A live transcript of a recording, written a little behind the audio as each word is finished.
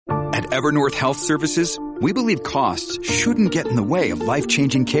At Evernorth Health Services, we believe costs shouldn't get in the way of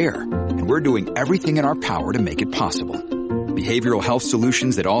life-changing care, and we're doing everything in our power to make it possible. Behavioral health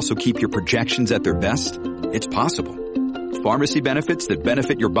solutions that also keep your projections at their best? It's possible. Pharmacy benefits that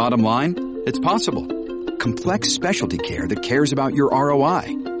benefit your bottom line? It's possible. Complex specialty care that cares about your ROI?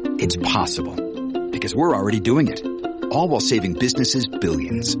 It's possible. Because we're already doing it. All while saving businesses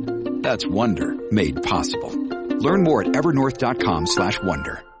billions. That's Wonder made possible. Learn more at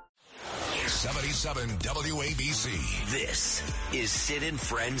evernorth.com/wonder. 77 WABC. This is Sid and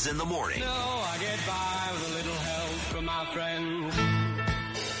Friends in the Morning. No, I get by with a little help from my friends.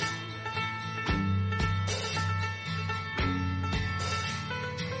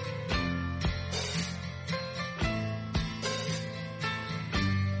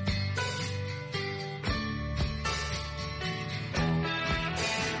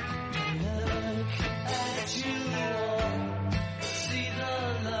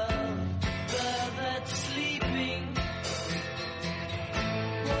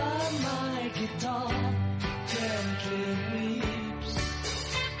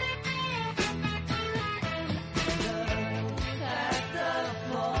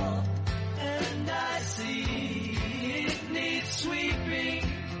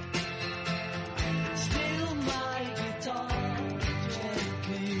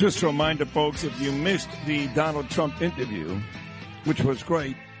 Just a reminder, folks, if you missed the Donald Trump interview, which was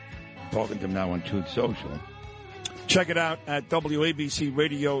great, talking to him now on Truth Social, check it out at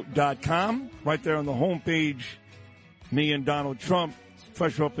WABCRadio.com. Right there on the homepage, me and Donald Trump,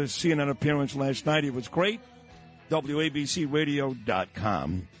 fresh off his CNN appearance last night. It was great.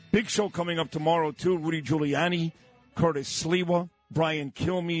 WABCRadio.com. Big show coming up tomorrow, too. Rudy Giuliani, Curtis Sliwa, Brian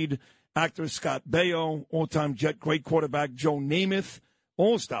Kilmeade, actor Scott Baio, all-time Jet great quarterback Joe Namath,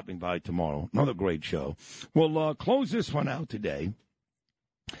 all stopping by tomorrow. Another great show. We'll close this one out today.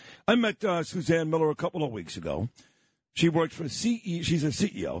 I met Suzanne Miller a couple of weeks ago. She works for she's a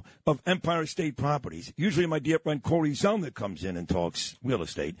CEO of Empire State Properties. Usually my dear friend Corey Zelnick comes in and talks real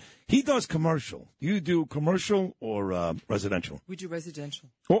estate. He does commercial. You do commercial or residential? We do residential.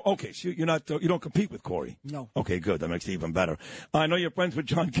 Oh, okay. So you're not, you don't compete with Corey? No. Okay, good. That makes it even better. I know you're friends with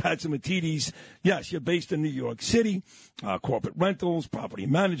John Katsimatidis. Yes, you're based in New York City, corporate rentals, property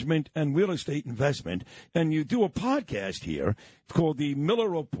management, and real estate investment. And you do a podcast here. It's called The Miller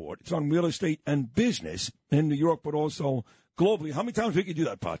Report. It's on real estate and business in New York, but also globally. How many times a week do you do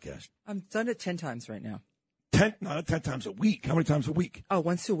that podcast? I've done it 10 times right now. 10, not 10 times a week. How many times a week? Oh,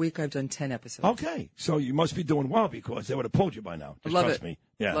 once a week I've done 10 episodes. Okay. So you must be doing well because they would have pulled you by now. Just Love trust it. me.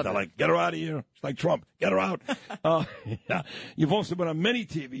 Yeah, Love they're it. like, get her out of here. It's like Trump. Get her out. Yeah. You've also been on many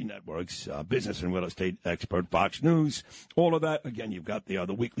TV networks, business and real estate expert, Fox News, all of that. Again, you've got the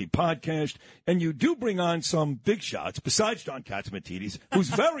weekly podcast, and you do bring on some big shots besides John Katsimatidis, who's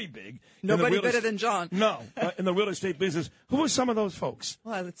very big. Nobody better than John. No, in the real estate business. Who are some of those folks?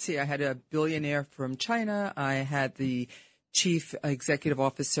 Well, let's see. I had a billionaire from China. I had the chief executive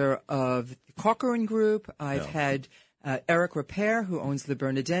officer of the Corcoran Group. I've had Eric Repair, who owns Le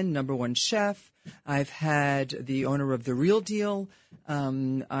Bernardin, #1 chef. I've had the owner of The Real Deal.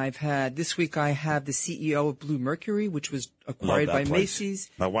 I've had, this week I have the CEO of Blue Mercury, which was acquired by place. Macy's.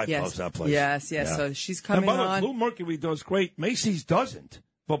 My wife loves that place. Yes. Yeah. So she's coming and by the way, on. Blue Mercury does great. Macy's doesn't.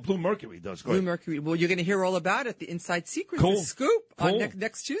 But Blue Mercury does great. Blue Mercury. Well, you're going to hear all about it, the inside secrets, Cool. the scoop on Cool.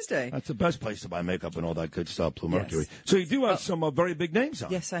 next Tuesday. That's the best place to buy makeup and all that good stuff, Blue Yes. Mercury. So you do have some very big names on.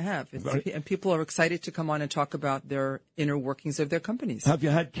 Yes, I have. Very- And people are excited to come on and talk about their inner workings of their companies. Have you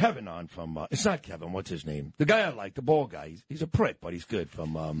had Kevin on from, it's not Kevin, what's his name? The guy I like, the bald guy. He's a prick, but he's good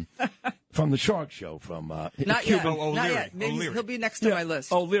from the Shark Show from Not Cuban. yet. O'Leary. Not yet. Maybe O'Leary. he'll be next to my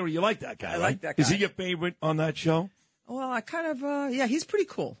list. O'Leary, you like that guy, I right? like that Is he guy. your favorite on that show? Well, I kind of, he's pretty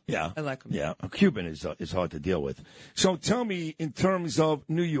cool. Yeah. I like him. Yeah. A Cuban is hard to deal with. So tell me, in terms of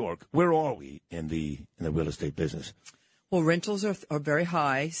New York, where are we in the real estate business? Well, rentals are very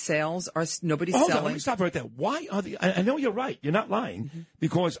high. Sales are, nobody's Hold on, selling. let me stop right there. Why are I know you're right. You're not lying.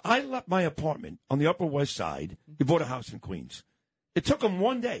 Because I left my apartment on the Upper West Side. We bought a house in Queens. It took them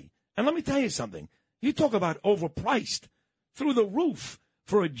one day. And let me tell you something. You talk about overpriced. Through the roof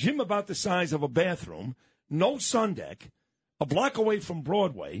for a gym about the size of a bathroom. No sun deck, a block away from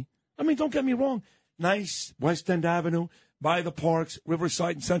Broadway. I mean, don't get me wrong. Nice West End Avenue, by the parks,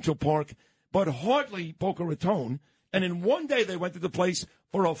 Riverside and Central Park, but hardly Boca Raton. And in one day, they went to the place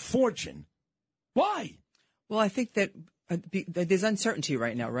for a fortune. Why? Well, I think that there's uncertainty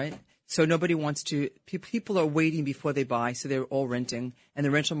right now, right? So nobody wants to, people are waiting before they buy, so they're all renting. And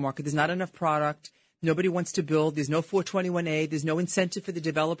the rental market, there's not enough product. Nobody wants to build. There's no 421A. There's no incentive for the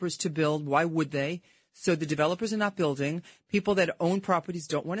developers to build. Why would they? So the developers are not building. People that own properties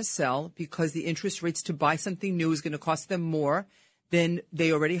don't want to sell because the interest rates to buy something new is going to cost them more than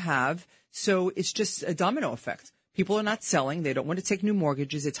they already have. So it's just a domino effect. People are not selling. They don't want to take new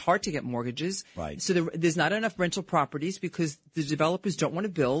mortgages. It's hard to get mortgages. Right. So there's not enough rental properties because the developers don't want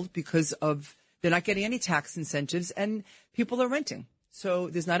to build because of they're not getting any tax incentives and people are renting. So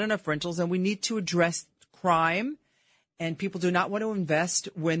there's not enough rentals, and we need to address crime. And people do not want to invest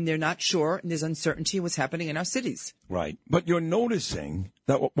when they're not sure and there's uncertainty in what's happening in our cities. Right. But you're noticing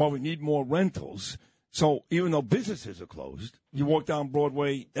that while we need more rentals, so even though businesses are closed, you walk down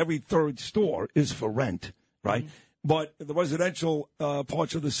Broadway, every third store is for rent, right? Mm-hmm. But the residential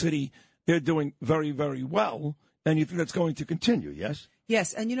parts of the city, they're doing very, very well. And you think that's going to continue, yes?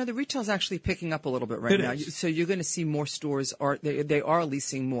 Yes, and the retail's actually picking up a little bit right now. So you're going to see more stores they are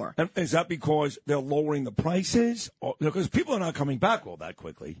leasing more. And is that because they're lowering the prices? Because people are not coming back all that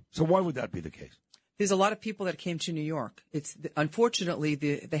quickly. So why would that be the case? There's a lot of people that came to New York. It's unfortunately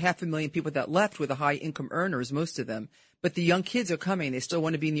the 500,000 people that left were the high income earners, most of them. But the young kids are coming. They still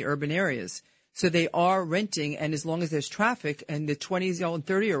want to be in the urban areas. So they are renting, and as long as there's traffic and the 20-year-old and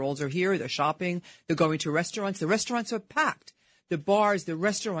 30-year-olds are here, they're shopping, they're going to restaurants. The restaurants are packed. The bars, the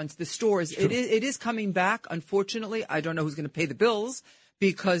restaurants, the stores, it is coming back. Unfortunately, I don't know who's going to pay the bills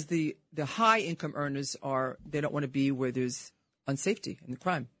because the high income earners they don't want to be where there's unsafety and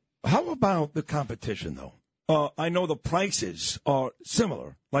crime. How about the competition, though? I know the prices are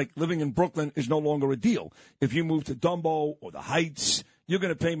similar. Like living in Brooklyn is no longer a deal. If you move to Dumbo or the Heights, you're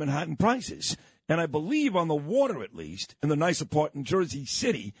going to pay Manhattan prices. And I believe on the water, at least, in the nicer part in Jersey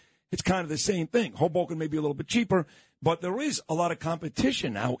City, it's kind of the same thing. Hoboken may be a little bit cheaper, but there is a lot of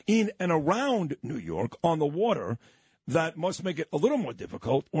competition now in and around New York on the water that must make it a little more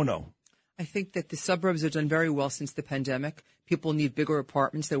difficult, or no? I think that the suburbs have done very well since the pandemic. People need bigger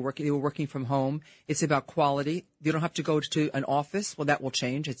apartments. They were working from home. It's about quality. You don't have to go to an office. Well, that will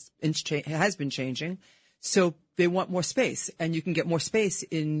change. It has been changing. So they want more space, and you can get more space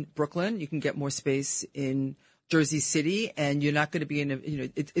in Brooklyn. You can get more space in Jersey City, and you're not going to be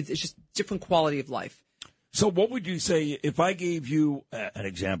in it's just different quality of life. So what would you say if I gave you an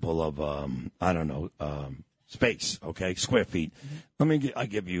example of, space, okay, square feet? Mm-hmm. I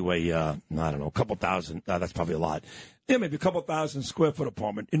give you a couple thousand, that's probably a lot. Yeah, maybe a couple thousand square foot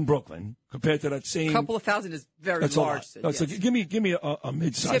apartment in Brooklyn compared to that same. A couple of thousand is very large. Yes. So give me a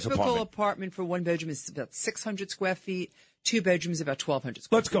mid-sized apartment. Typical apartment for one bedroom is about 600 square feet. Two bedrooms about 1,200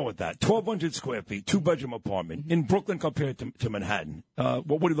 square feet. Let's go with that. 1,200 square feet, two-bedroom apartment in Brooklyn compared to Manhattan.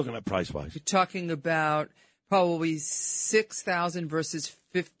 What are you looking at price-wise? You're talking about probably 6,000 versus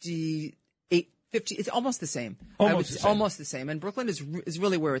 50. It's almost the same. Almost the same. And Brooklyn is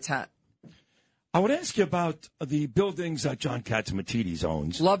really where it's at. I would ask you about the buildings that John Catsimatidis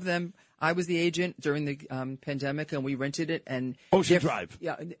owns. Love them. I was the agent during the pandemic, and we rented it. And Ocean Drive?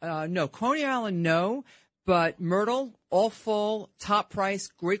 Yeah. No. Coney Island, no. But Myrtle, all full, top price,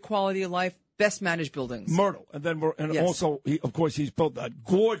 great quality of life, best managed buildings. Myrtle. And then also, of course, he's built that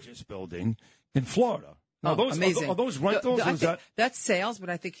gorgeous building in Florida. Now, amazing. Are those rentals? That's sales,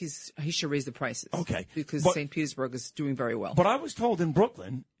 but I think he should raise the prices. Okay. Because St. Petersburg is doing very well. But I was told in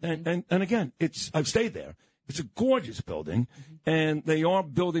Brooklyn, and again, I've stayed there. It's a gorgeous building, and they are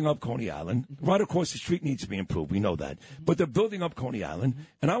building up Coney Island. Right across the street needs to be improved. We know that. But they're building up Coney Island,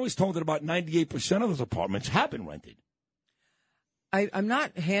 and I was told that about 98% of those apartments have been rented. I'm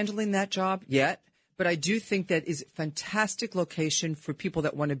not handling that job yet, but I do think that is a fantastic location for people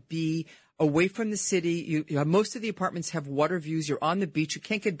that want to be away from the city. Most of the apartments have water views. You're on the beach. You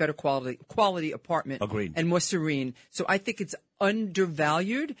can't get better quality apartment. Agreed. And more serene. So I think it's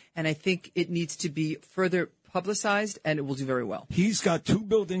undervalued, and I think it needs to be further publicized, and it will do very well. He's got 2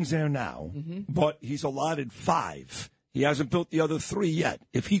 buildings there now, but he's allotted 5. He hasn't built the other 3 yet.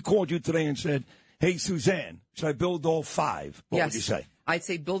 If he called you today and said, hey, Suzanne, should I build all 5? What would you say? I'd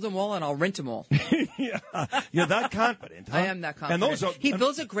say build them all, and I'll rent them all. Yeah. You're that confident, huh? I am that confident. And he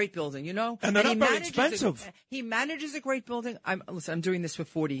builds a great building, And they're not very expensive. He manages a great building. I'm doing this for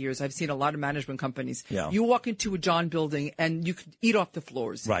 40 years. I've seen a lot of management companies. Yeah. You walk into a John building, and you could eat off the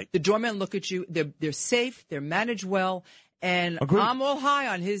floors. Right. The doormen look at you. They're safe. They're managed well. And Agreed. I'm all high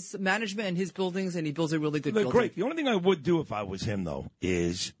on his management and his buildings, and he builds a really good building. Great. The only thing I would do if I was him, though,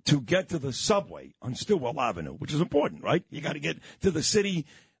 is to get to the subway on Stillwell Avenue, which is important, right? You got to get to the city.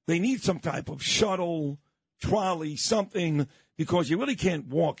 They need some type of shuttle, trolley, something, because you really can't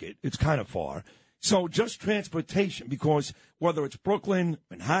walk it. It's kind of far. So just transportation, because whether it's Brooklyn,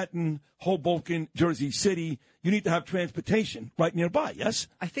 Manhattan, Hoboken, Jersey City, you need to have transportation right nearby, yes?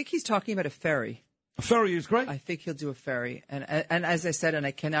 I think he's talking about a ferry. A ferry is great. I think he'll do a ferry. And as I said, and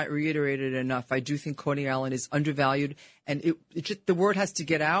I cannot reiterate it enough, I do think Coney Island is undervalued, and it just, the word has to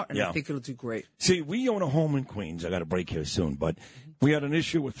get out, and I think it'll do great. See, we own a home in Queens. I got a break here soon, but we had an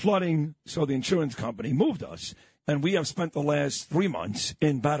issue with flooding, so the insurance company moved us, and we have spent the last 3 months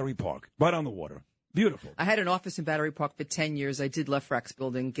in Battery Park, right on the water. Beautiful. I had an office in Battery Park for 10 years. I did Lefrak's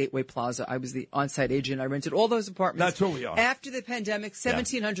building, Gateway Plaza. I was the on-site agent. I rented all those apartments. That's where we are. After the pandemic,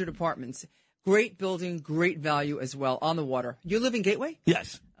 1,700 apartments. Great building, great value as well, on the water. You live in Gateway?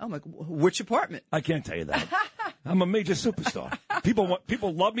 Yes. Oh, my, which apartment? I can't tell you that. I'm a major superstar.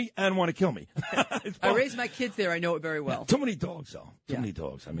 People love me and want to kill me. I raised my kids there. I know it very well. Too many dogs, though. Too many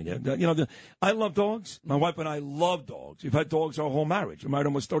dogs. I mean, I love dogs. My wife and I love dogs. We've had dogs our whole marriage. We're married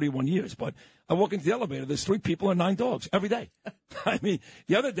almost 31 years. But I walk into the elevator, there's 3 people and 9 dogs every day. I mean,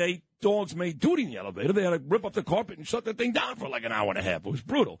 the other day, dogs made duty in the elevator. They had to rip up the carpet and shut the thing down for like an hour and a half. It was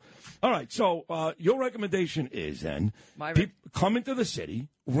brutal. All right, so your recommendation is then come into the city,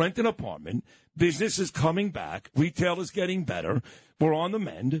 rent an apartment. Business is coming back. Retail is getting better. We're on the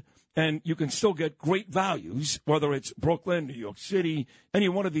mend. And you can still get great values, whether it's Brooklyn, New York City, any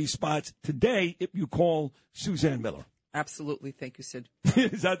one of these spots today if you call Suzanne Miller. Absolutely. Thank you, Sid.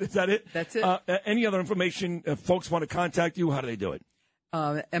 Is that it? That's it. Any other information, if folks want to contact you, how do they do it?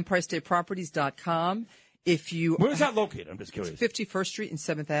 EmpireStateProperties.com. Where is that located? I'm just curious. 51st Street and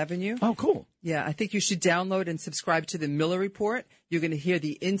 7th Avenue. Oh, cool. Yeah, I think you should download and subscribe to the Miller Report. You're going to hear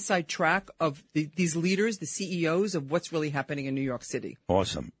the inside track of these leaders, the CEOs, of what's really happening in New York City.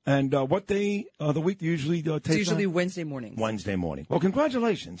 Awesome. And what day of the week do you usually take? It's usually Wednesday mornings. Wednesday morning. Well,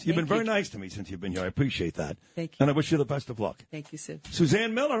 congratulations. You've been very nice to me since you've been here. I appreciate that. Thank you. And I wish you the best of luck. Thank you, Sid.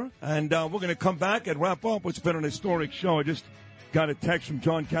 Suzanne Miller. And we're going to come back and wrap up what's been an historic show. I just got a text from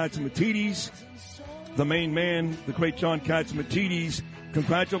John Catsimatidis, the main man, the great John Catsimatidis.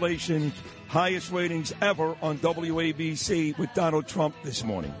 Congratulations. Highest ratings ever on WABC with Donald Trump this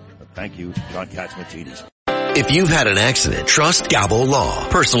morning. Thank you, John Catsimatidis. If you've had an accident, trust Gabo Law.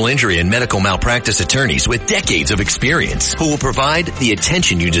 Personal injury and medical malpractice attorneys with decades of experience who will provide the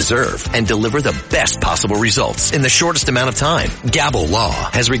attention you deserve and deliver the best possible results in the shortest amount of time. Gabo Law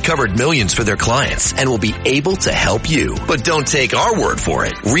has recovered millions for their clients and will be able to help you. But don't take our word for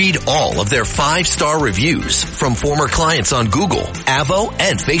it. Read all of their 5-star reviews from former clients on Google, Avo,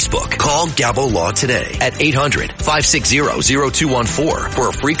 and Facebook. Call Gabo Law today at 800-560-0214 for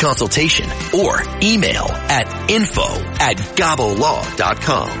a free consultation or email at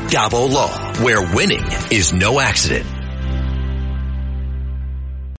info@gabolaw.com. Gabo Law, where winning is no accident.